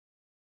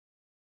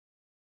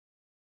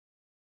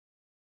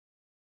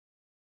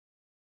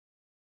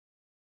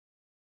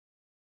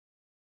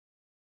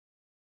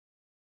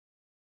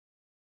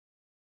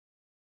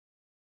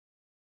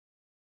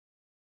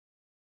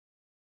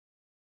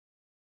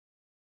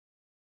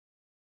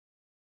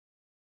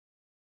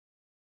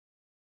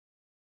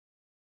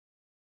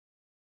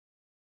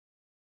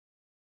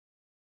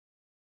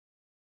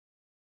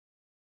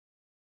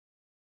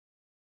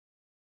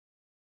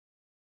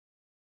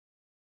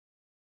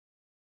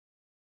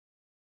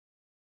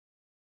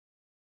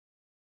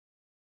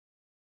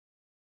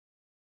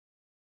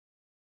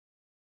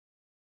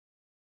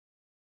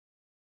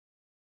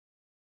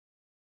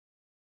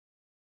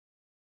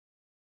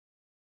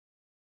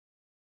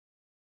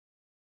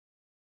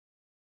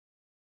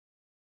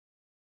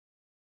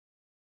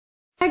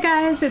Hi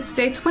guys, it's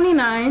day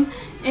 29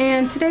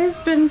 and today's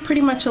been pretty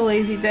much a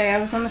lazy day.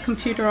 I was on the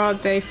computer all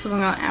day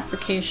filling out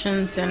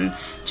applications and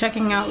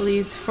checking out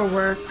leads for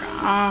work.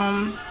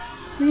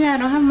 So yeah, I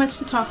don't have much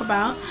to talk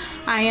about.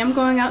 I am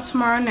going out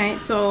tomorrow night,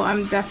 so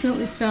I'm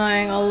definitely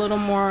feeling a little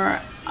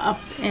more up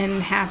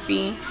and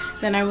happy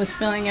than I was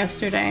feeling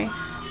yesterday.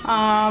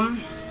 Yeah,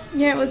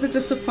 it was a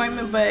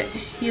disappointment, but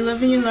you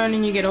live and you learn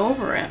and you get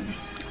over it.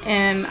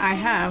 And I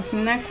have.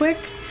 Isn't that quick?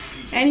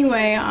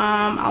 Anyway,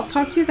 I'll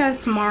talk to you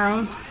guys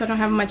tomorrow, since I don't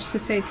have much to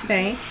say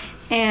today.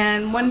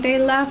 And one day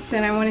left,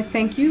 and I want to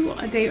thank you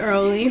a day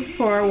early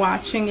for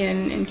watching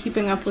and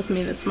keeping up with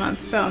me this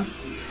month. So,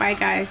 bye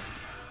guys.